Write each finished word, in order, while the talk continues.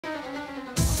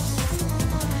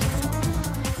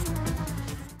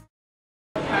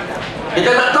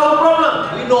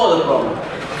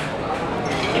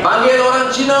Panggil orang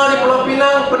Cina di Pulau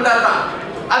Pinang, pendatang.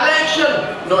 Ada action?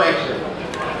 No action.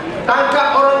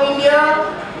 Tangkap orang India,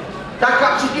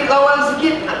 tangkap sikit, lawan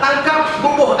sikit, tangkap,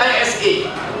 bubuh ISA.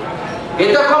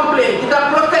 Kita komplain,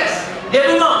 kita protes. Dia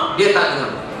dengar, dia tak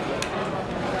dengar.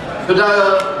 Saudara,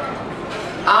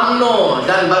 UMNO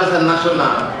dan Barisan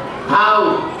Nasional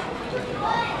tahu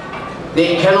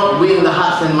they cannot win the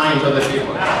hearts and minds of the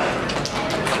people.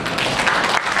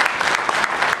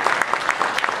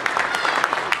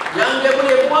 Yang dia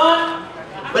boleh buat,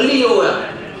 beli orang.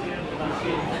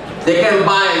 They can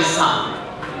buy some.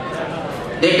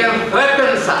 They can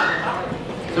threaten some.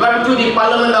 Sebab itu di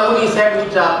Parlimen dahulu saya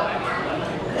ucap,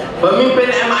 pemimpin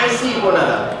MIC pun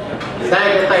ada.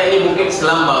 Saya kata ini Bukit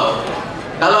Selambau.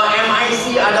 Kalau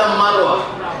MIC ada maruah,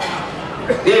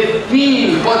 they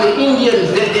feel for the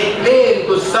Indians that they claim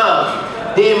to serve,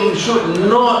 they should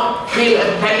not feel a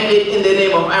candidate in the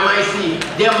name of MIC.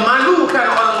 Dia malukan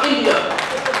orang India.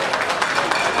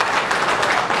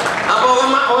 Apa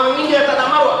orang India tak ada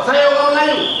maruah? Saya orang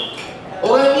Melayu.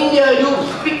 Orang India, you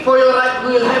speak for your right,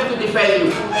 we will have to defend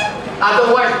you.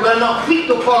 Otherwise, we are not fit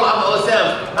to call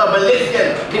ourselves a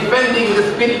Malaysian, defending the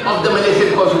spirit of the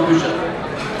Malaysian Constitution.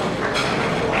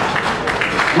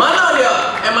 Mana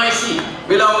dia MIC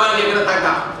bila orang dia kena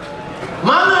tangkap?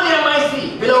 Mana dia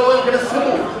MIC bila orang kena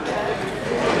serbu?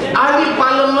 Ahli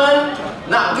Parlimen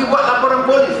nak pergi buat laporan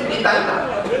polis,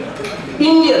 ditangkap.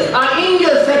 Indians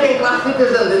second class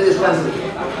citizens in this country.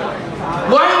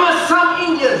 Why must some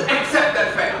Indians accept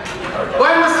that fact?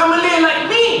 Why must a Malay like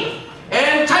me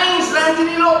and Chinese like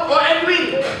Tinilo or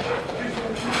Edwin,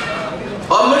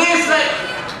 or Malays like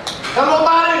Kamu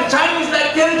Bareng, Chinese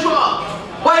like Tianchua?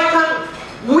 Why can't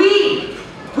we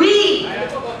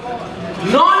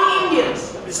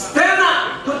non-Indians stand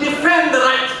up to defend the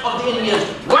rights of the Indians?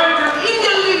 Why can't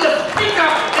Indian leaders speak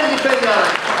up and defend their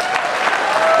rights?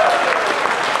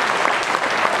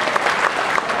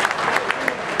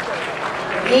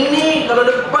 Ini kalau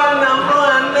depan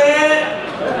nama aneh,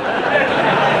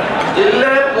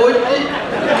 jelek, pojik,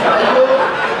 ayo.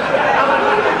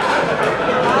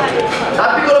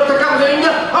 Tapi kalau cakap bahasa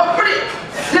India, apa ni?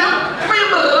 Siapa yang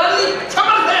berani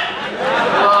cabar saya?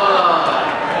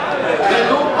 Saya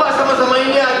lupa sama-sama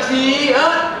ini, Haji.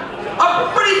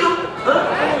 Apa itu?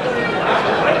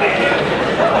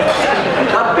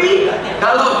 Tapi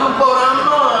kalau jumpa orang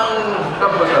non,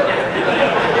 apa saja?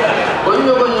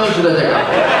 Konyo-konyo sudah cakap.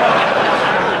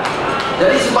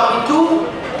 Jadi sebab itu,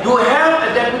 you have a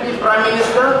deputy prime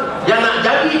minister yang nak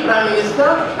jadi prime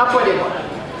minister, apa dia buat?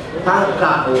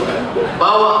 Tangkap orang,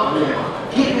 bawa rumah,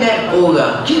 kidnap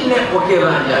orang, kidnap wakil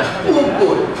raja,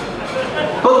 pukul,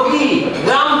 pergi,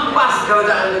 rampas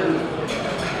kerajaan negeri.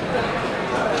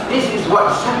 This is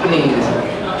what's happening in this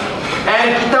country.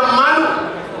 And kita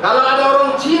malu kalau ada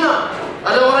orang Cina,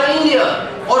 ada orang India,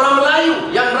 orang Melayu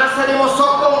yang rasa dia mau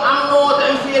sokong UMNO atau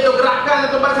MCA atau gerakan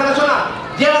atau Barisan Nasional.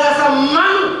 Dia rasa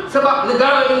malu sebab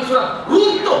negara ini sudah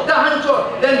runtuh dan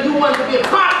hancur, dan you want to be a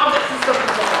part of that system.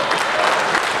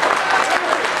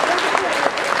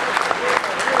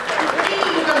 Ini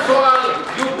bukan soal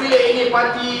you pilih ini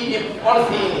parti, ini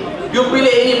polisi ini. You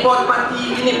pilih ini parti,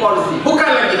 ini polisi. Bukan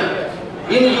lagi.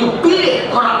 Ini you pilih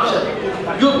corruption,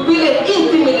 you pilih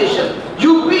intimidation,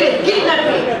 you pilih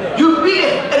kidnapping, you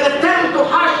pilih an attempt to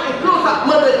hush and close up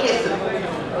murder cases.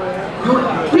 You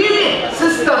pilih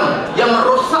sistem yang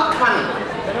merosakkan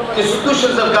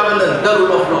institutions of governance, the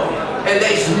rule of law. And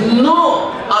there is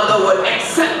no other word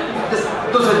except this,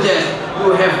 to suggest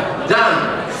you have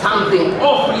done something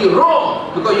awfully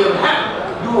wrong, because you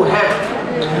have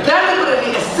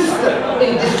deliberately assisted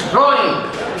in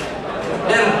destroying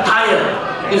the entire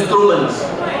instruments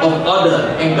of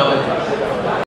order and government.